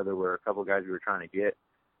down there, I know there were a couple of guys we were trying to get.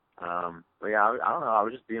 But yeah, I don't know. I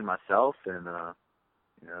was just being myself, and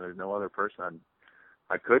there's no other person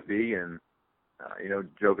I could be, and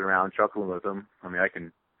joking around, chuckling with them. I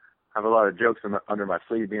can have a lot of jokes under my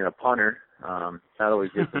sleeve being a punter. That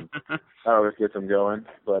always gets them going.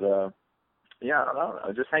 But I don't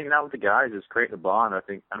know. Just hanging out with the guys, just creating a bond. I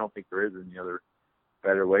don't think there is any other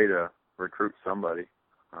better way to recruit somebody.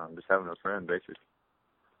 Just having a friend, basically.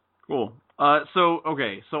 Cool.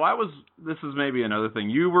 This is maybe another thing.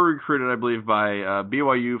 You were recruited, I believe, by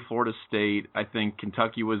BYU, Florida State. I think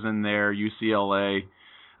Kentucky was in there, UCLA.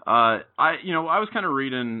 I was kind of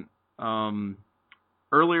reading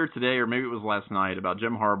earlier today, or maybe it was last night, about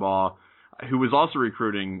Jim Harbaugh, who was also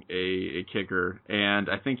recruiting a kicker, and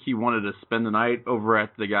I think he wanted to spend the night over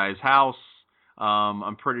at the guy's house.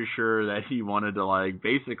 I'm pretty sure that he wanted to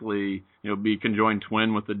basically, be conjoined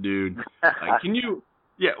twin with the dude. Can you,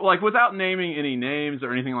 without naming any names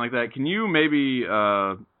or anything like that, can you maybe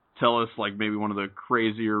tell us maybe one of the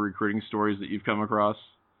crazier recruiting stories that you've come across?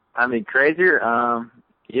 Crazier? I've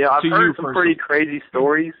heard some pretty crazy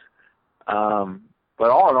stories. But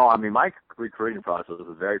all in all, my recruiting process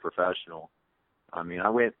was very professional. I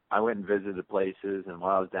went and visited places, and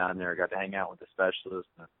while I was down there, I got to hang out with the specialists.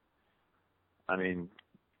 I don't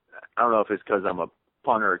know if it's because I'm a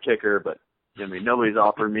punter or kicker, but nobody's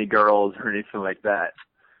offered me girls or anything like that,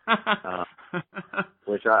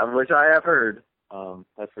 which I have heard.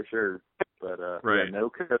 That's for sure. But right. No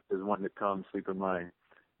coach is wanting to come sleep in my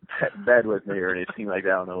bed with me or anything like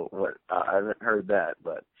that. I don't know what. I haven't heard that,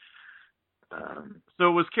 but.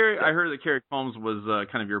 So was Kerry? I heard that Kerry Combs was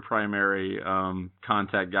kind of your primary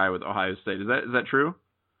contact guy with Ohio State. Is that true?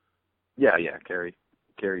 Yeah.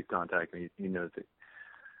 Kerry contacted me. He knows that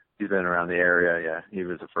he's been around the area. Yeah, he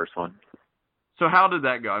was the first one. So how did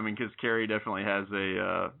that go? Because Kerry definitely has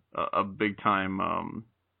a big time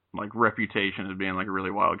reputation as being a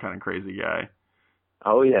really wild, kind of crazy guy.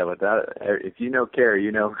 Oh yeah, but if you know Kerry,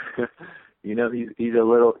 he's a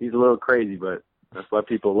little crazy, but that's why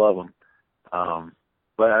people love him.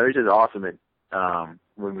 But it was just awesome that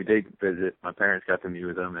when we did visit, my parents got to meet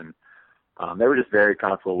with him, and they were just very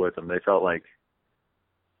comfortable with him. They felt like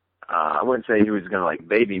I wouldn't say he was going to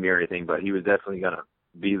baby me or anything, but he was definitely going to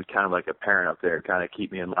be kind of like a parent up there, kind of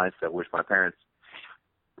keep me in line stuff, which my parents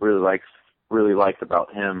really liked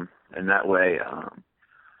about him in that way.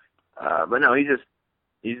 But no,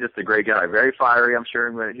 he's just a great guy, very fiery. I'm sure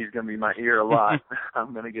he's going to be in my ear a lot.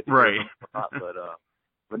 I'm going to get to hear him a lot,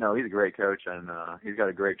 but no, he's a great coach, and he's got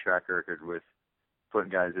a great track record with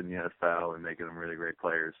putting guys in the NFL and making them really great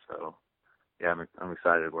players. So, yeah, I'm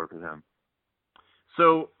excited to work with him.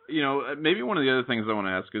 So, maybe one of the other things I want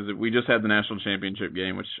to ask is that we just had the national championship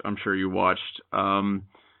game, which I'm sure you watched.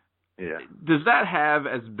 Yeah. Does that have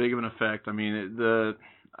as big of an effect?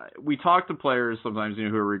 We talk to players sometimes,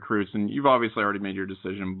 who are recruits, and you've obviously already made your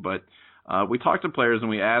decision, but we talk to players and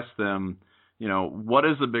we ask them, what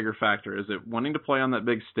is the bigger factor? Is it wanting to play on that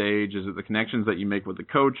big stage? Is it the connections that you make with the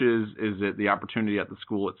coaches? Is it the opportunity at the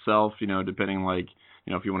school itself, depending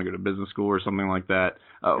if you want to go to business school or something like that?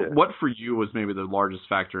 What for you was maybe the largest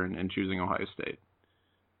factor in choosing Ohio State?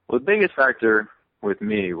 Well, the biggest factor with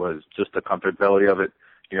me was just the comfortability of it,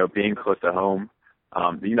 being close to home.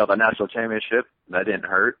 The national championship, that didn't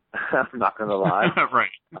hurt. I'm not going to lie.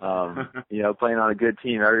 Right. Playing on a good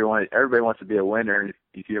team, everybody wants to be a winner.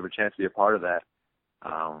 If you have a chance to be a part of that,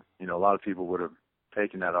 a lot of people would have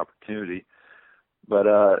taken that opportunity. But,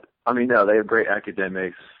 no, they have great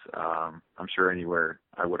academics. I'm sure anywhere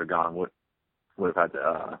I would have gone would have had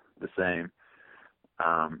the same.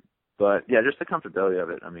 But, yeah, just the comfortability of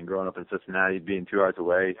it. Growing up in Cincinnati, being 2 hours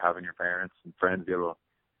away, having your parents and friends be able to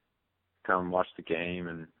come watch the game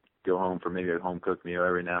and go home for maybe a home-cooked meal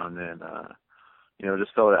every now and then,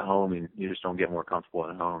 just feel at home, and you just don't get more comfortable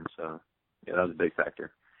at home. So, yeah, that was a big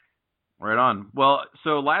factor. Right on. Well,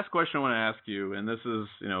 so last question I want to ask you, and this is,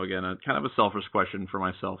 again, a kind of a selfish question for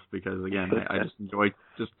myself because, again, I just enjoy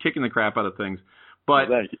just kicking the crap out of things. But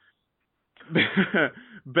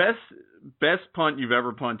best punt you've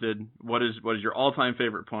ever punted, what is your all-time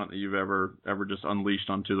favorite punt that you've ever just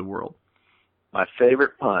unleashed onto the world? My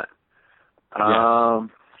favorite punt? Yeah.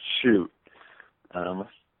 Shoot.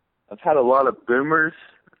 I've had a lot of boomers,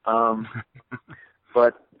 but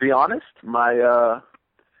to be honest,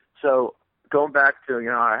 so going back to,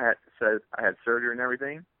 I had surgery and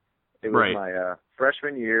everything. It was my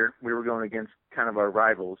freshman year. We were going against kind of our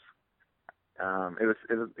rivals. It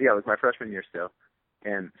was my freshman year still.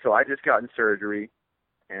 And so I just got in surgery,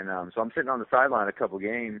 and so I'm sitting on the sideline a couple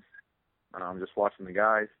games, just watching the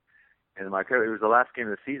guys. And it was the last game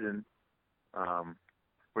of the season.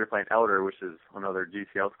 We were playing Elder, which is another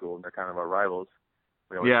GCL school, and they're kind of our rivals.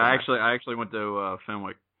 I actually went to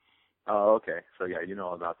Fenwick. Oh, okay. So yeah, you know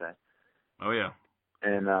all about that. Oh yeah.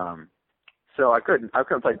 And so I couldn't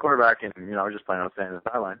play quarterback, and I was just planning on staying on the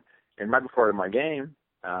sideline. And right before my game,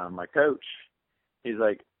 my coach, he's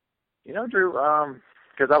like, Drue,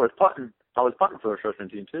 because I was punting for the freshman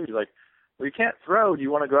team too. He's like, well, you can't throw. Do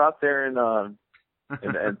you want to go out there and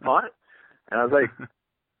punt? And I was like,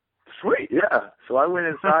 sweet, yeah. So I went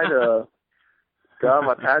inside, got on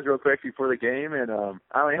my pads real quick before the game, and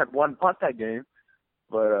I only had one punt that game.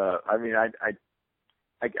 But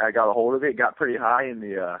I got a hold of it. It got pretty high in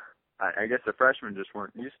the. I guess the freshmen just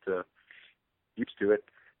weren't used to it.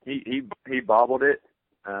 He bobbled it.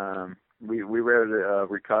 We were able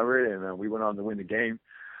to recover it, and we went on to win the game.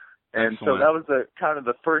 And Excellent. So that was kind of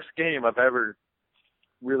the first game I've ever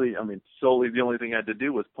really. Solely the only thing I had to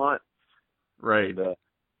do was punt. Right. And,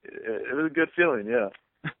 it was a good feeling, yeah.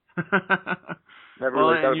 Never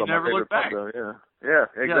looked back. Punt, yeah,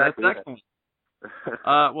 exactly. Yeah, that's excellent.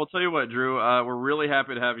 Well, tell you what, Drue, we're really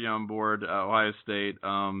happy to have you on board Ohio State.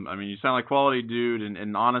 You sound like a quality dude,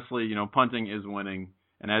 and honestly, punting is winning.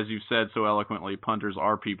 And as you've said so eloquently, punters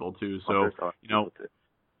are people too. So,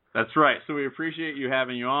 that's right. So we appreciate you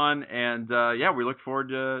having you on, and we look forward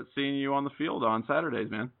to seeing you on the field on Saturdays,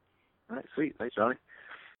 man. All right, sweet. Thanks, Johnny.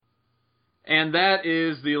 And that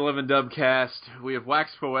is the 11 Dubcast. We have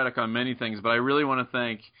waxed poetic on many things, but I really want to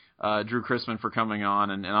thank Drue Chrisman for coming on.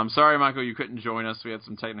 And I'm sorry, Michael, you couldn't join us. We had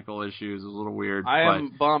some technical issues. It was a little weird. I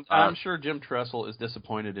am bummed. I'm sure Jim Tressel is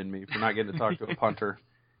disappointed in me for not getting to talk to a punter.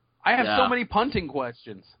 I have so many punting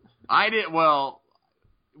questions. Well,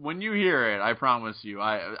 when you hear it, I promise you,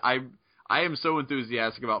 I am so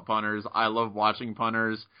enthusiastic about punters. I love watching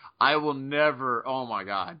punters. I will never, oh my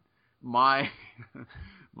God, my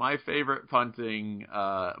favorite punting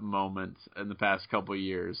moment in the past couple of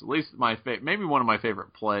years, at least maybe one of my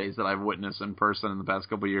favorite plays that I've witnessed in person in the past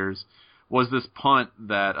couple of years, was this punt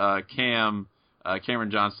that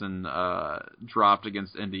Cameron Johnson dropped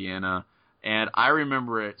against Indiana. And I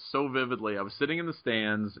remember it so vividly. I was sitting in the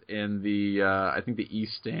stands in the, I think the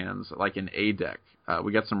East stands, like in A deck.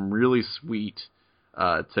 We got some really sweet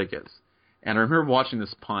tickets. And I remember watching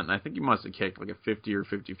this punt, and I think he must have kicked like a 50 or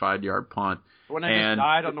 55-yard punt. When it just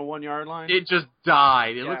died on the 1 yard line? It just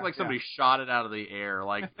died. It looked like somebody shot it out of the air.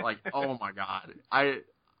 Like oh my God.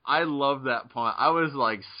 I love that punt. I was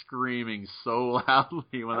like screaming so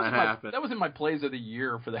loudly when that happened. That was in my plays of the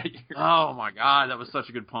year for that year. Oh my God, that was such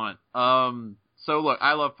a good punt. So look,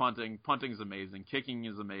 I love punting. Punting is amazing. Kicking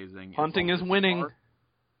is amazing. Punting is winning.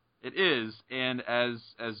 It is, and as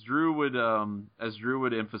Drue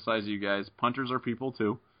would emphasize, you guys, punters are people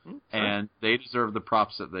too, and they deserve the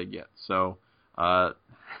props that they get. So,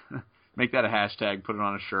 make that a hashtag, put it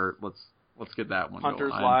on a shirt. Let's get that one.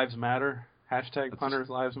 Punters lives matter. Hashtag punters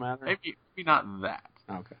lives matter. Maybe not that.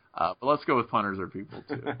 Okay. But let's go with punters are people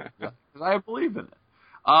too, because I believe in it.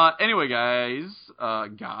 Anyway, guys,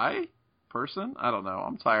 person, I don't know.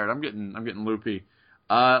 I'm tired. I'm getting loopy.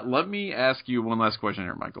 Let me ask you one last question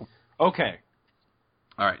here, Michael. Okay.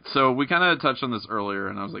 All right. So we kind of touched on this earlier,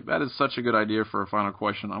 and I was like, that is such a good idea for a final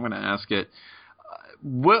question. I'm going to ask it.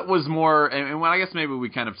 What was more, and I guess maybe we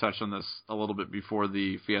kind of touched on this a little bit before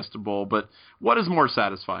the Fiesta Bowl, but what is more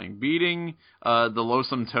satisfying, beating the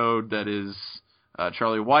loathsome toad that is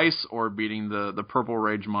Charlie Weiss, or beating the purple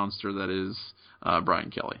rage monster that is Brian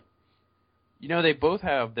Kelly? You know, they both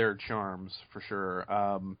have their charms, for sure.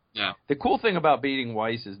 Yeah. The cool thing about beating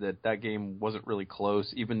Weiss is that game wasn't really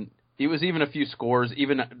close. It was even a few scores,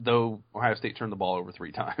 even though Ohio State turned the ball over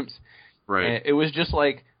 3 times. Right. And it was just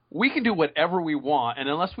like, we can do whatever we want, and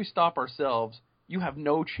unless we stop ourselves, you have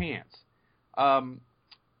no chance.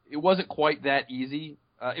 It wasn't quite that easy.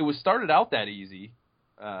 It was started out that easy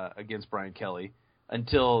against Brian Kelly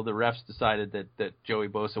until the refs decided that Joey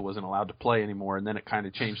Bosa wasn't allowed to play anymore, and then it kind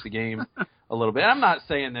of changed the game a little bit. And I'm not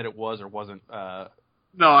saying that it was or wasn't.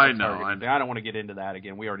 No, I know. I don't want to get into that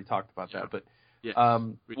again. We already talked about that. But yes.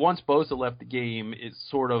 Once Bosa left the game, it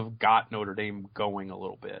sort of got Notre Dame going a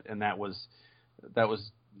little bit, and that was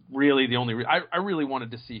really the only I really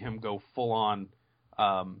wanted to see him go full on.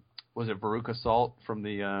 Was it Veruca Salt from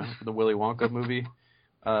the Willy Wonka movie?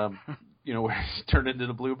 Where he turned into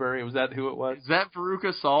the blueberry. Was that who it was? Is that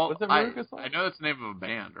Veruca Salt? Was it Veruca Salt? I know that's the name of a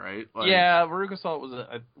band, right? Yeah, Veruca Salt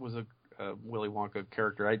was a Willy Wonka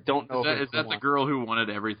character. I don't know. Is that the girl who wanted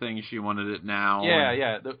everything? She wanted it now.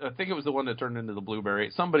 Yeah. I think it was the one that turned into the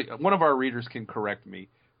blueberry. One of our readers can correct me,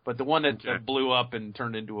 but the one that blew up and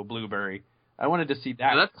turned into a blueberry. I wanted to see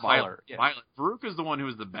that that's color. Violet. Veruca's the one who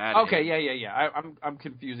was the bad. Okay, yeah. I'm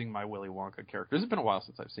confusing my Willy Wonka characters. It's been a while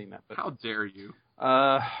since I've seen that. But, how dare you?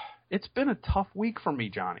 It's been a tough week for me,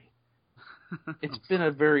 Johnny. It's been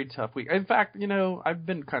a very tough week. In fact, I've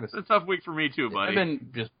been kind of. It's a tough week for me too, buddy.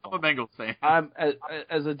 I'm a Bengals fan.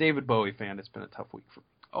 As a David Bowie fan, it's been a tough week for me.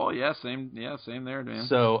 Oh yeah, same there, man.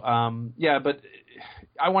 So but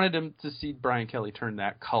I wanted him to see Brian Kelly turn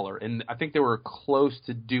that color, and I think they were close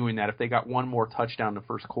to doing that. If they got one more touchdown in the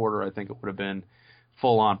first quarter, I think it would have been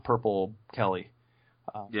full on purple Kelly.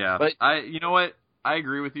 But you know what? I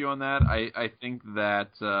agree with you on that. I think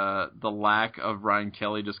that the lack of Brian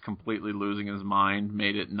Kelly just completely losing his mind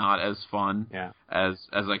made it not as fun as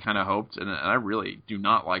I kind of hoped, and I really do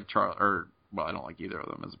not like Well, I don't like either of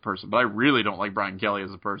them as a person, but I really don't like Brian Kelly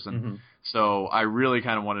as a person. Mm-hmm. So I really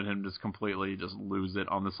kind of wanted him to just completely just lose it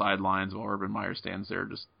on the sidelines while Urban Meyer stands there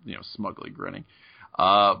just, smugly grinning.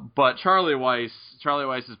 But Charlie Weiss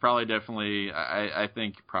is probably definitely, I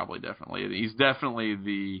think probably definitely, he's definitely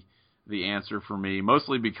the answer for me,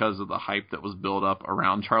 mostly because of the hype that was built up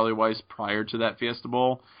around Charlie Weiss prior to that Fiesta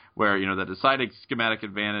Bowl, where, the decided schematic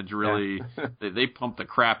advantage really, they pumped the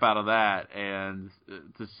crap out of that, and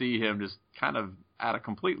to see him just kind of at a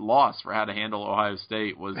complete loss for how to handle Ohio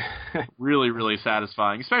State was really, really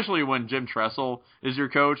satisfying, especially when Jim Tressel is your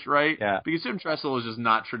coach, right? Yeah. Because Jim Tressel is just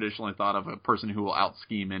not traditionally thought of a person who will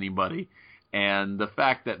out-scheme anybody, and the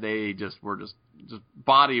fact that they were just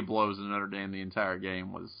body blows in Notre Dame the entire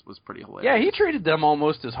game was pretty hilarious. Yeah, he treated them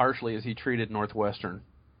almost as harshly as he treated Northwestern.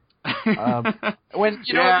 When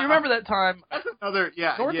you remember that time? That's another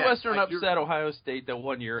Northwestern upset Ohio State that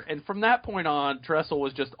one year, and from that point on, Tressel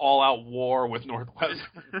was just all out war with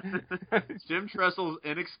Northwestern. Jim Tressel's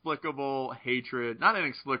inexplicable hatred, not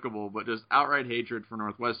inexplicable, but just outright hatred for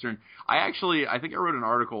Northwestern. I think I wrote an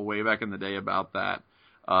article way back in the day about that.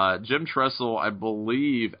 Jim Tressel, I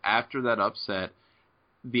believe, after that upset,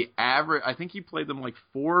 I think he played them like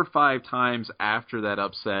 4 or 5 times after that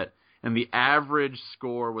upset, and the average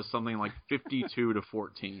score was something like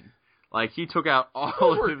 52-14. Like, he took out all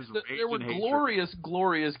of his rage There were and hatred. glorious,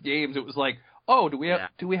 glorious games. It was like, oh, do we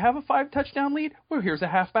have a 5-touchdown lead? Well, here's a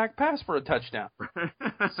halfback pass for a touchdown.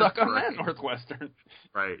 Suck on that, Northwestern.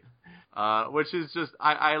 Right. Which is just,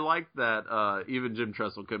 I like that even Jim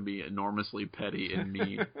Tressel could be enormously petty and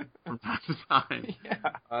mean from time to time. Yeah.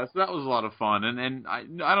 So that was a lot of fun. And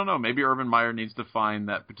I don't know, maybe Urban Meyer needs to find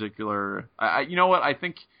that particular, you know what, I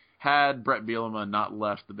think had Brett Bielema not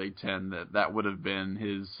left the Big Ten, that would have been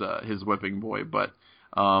his whipping boy. But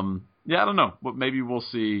I don't know. But maybe we'll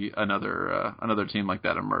see another team like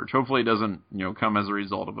that emerge. Hopefully it doesn't come as a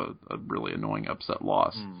result of a really annoying upset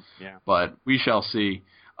loss. But we shall see.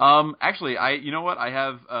 Actually, you know what? I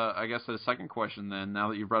have I guess a second question then. Now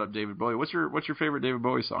that you brought up David Bowie, what's your favorite David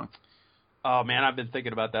Bowie song? Oh man, I've been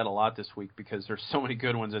thinking about that a lot this week because there's so many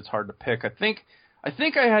good ones. It's hard to pick. I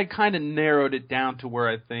think I had kind of narrowed it down to where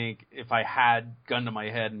I think if I had gun to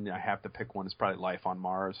my head and I have to pick one, it's probably Life on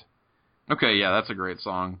Mars. Okay, yeah, that's a great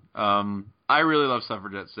song. I really love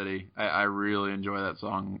Suffragette City. I really enjoy that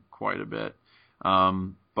song quite a bit.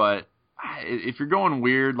 But if you're going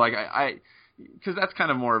weird, like because that's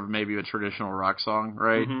kind of more of maybe a traditional rock song,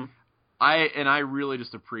 right? Mm-hmm. I really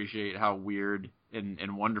just appreciate how weird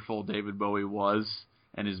and wonderful David Bowie was,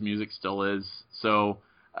 and his music still is. So,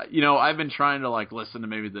 I've been trying to like listen to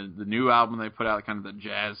maybe the new album they put out, kind of the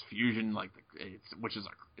jazz fusion, which is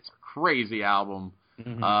it's a crazy album.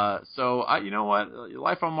 Mm-hmm. So you know what,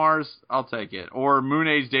 Life on Mars, I'll take it. Or Moon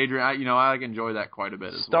Age Daydream, I enjoy that quite a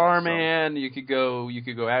bit as Starman, well, so. you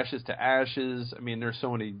could go Ashes to Ashes. I mean, there's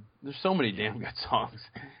so many damn good songs.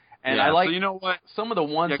 And I like, so you know what, some of the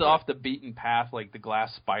ones off the beaten path, like the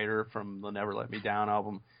Glass Spider from the Never Let Me Down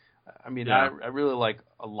album. I mean, I really like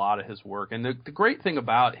a lot of his work. And the great thing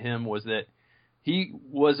about him was that he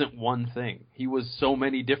wasn't one thing. He was so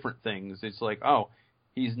many different things. It's like, oh,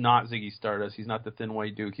 he's not Ziggy Stardust. He's not the Thin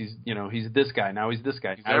White Duke. He's this guy. Now he's this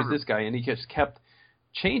guy. Now he's this guy. And he just kept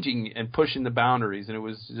changing and pushing the boundaries. And it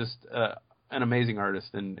was just an amazing artist.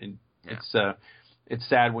 And it's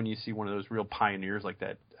sad when you see one of those real pioneers like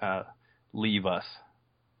that leave us.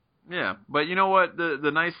 Yeah, but you know what?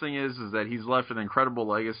 The nice thing is that he's left an incredible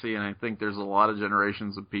legacy, and I think there's a lot of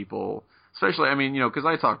generations of people, especially, because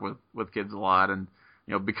I talk with kids a lot, and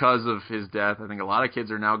because of his death, I think a lot of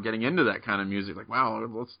kids are now getting into that kind of music. Like,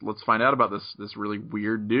 wow, let's find out about this really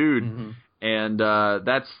weird dude, mm-hmm. and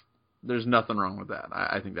there's nothing wrong with that.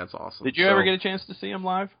 I think that's awesome. Did you ever get a chance to see him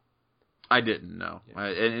live? I didn't, no. Yeah.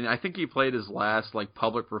 And I think he played his last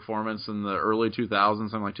public performance in the early 2000s,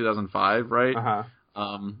 something like 2005, right? Uh-huh.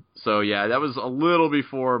 So yeah, that was a little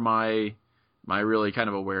before my really kind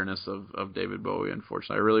of awareness of David Bowie,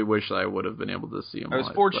 unfortunately. I really wish I would have been able to see him live. I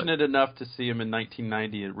was fortunate enough to see him in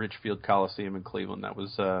 1990 at Richfield Coliseum in Cleveland. That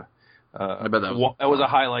was I bet that was a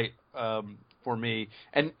highlight for me.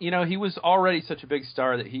 And he was already such a big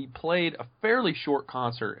star that he played a fairly short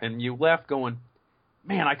concert, and you left going,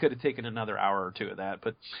 man, I could have taken another hour or two of that,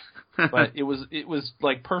 but it was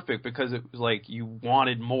like perfect because it was like you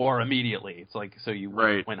wanted more immediately. It's like, so you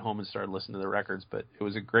went home and started listening to the records, but it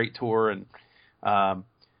was a great tour, and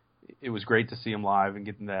it was great to see him live and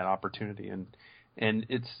getting that opportunity. And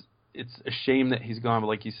it's a shame that he's gone, but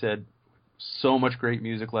like you said, so much great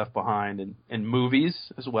music left behind, and movies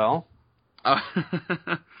as well.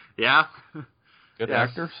 Yeah. Good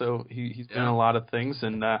actor. So he's been in a lot of things,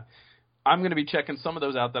 and I'm going to be checking some of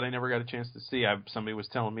those out that I never got a chance to see. Somebody was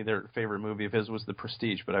telling me their favorite movie of his was The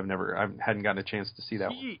Prestige, but I hadn't gotten a chance to see that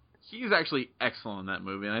one. He's actually excellent in that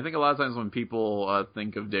movie, and I think a lot of times when people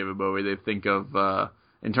think of David Bowie, they think of,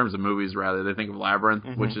 in terms of movies rather, they think of Labyrinth,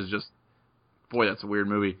 mm-hmm. which is just, boy, that's a weird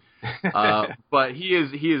movie. But he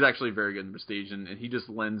is actually very good in Prestige, and he just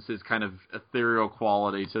lends his kind of ethereal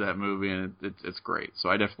quality to that movie, and it's great. So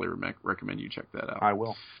I definitely recommend you check that out. I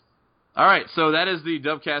will. All right, so that is the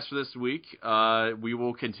Dubcast for this week. We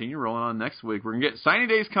will continue rolling on next week. We're going to get signing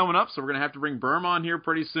days coming up, so we're going to have to bring Berm on here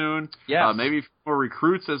pretty soon. Yes. Maybe more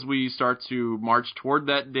recruits as we start to march toward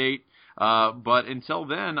that date. But until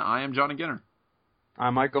then, I am John Ginner.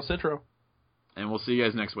 I'm Michael Citro. And we'll see you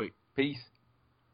guys next week. Peace.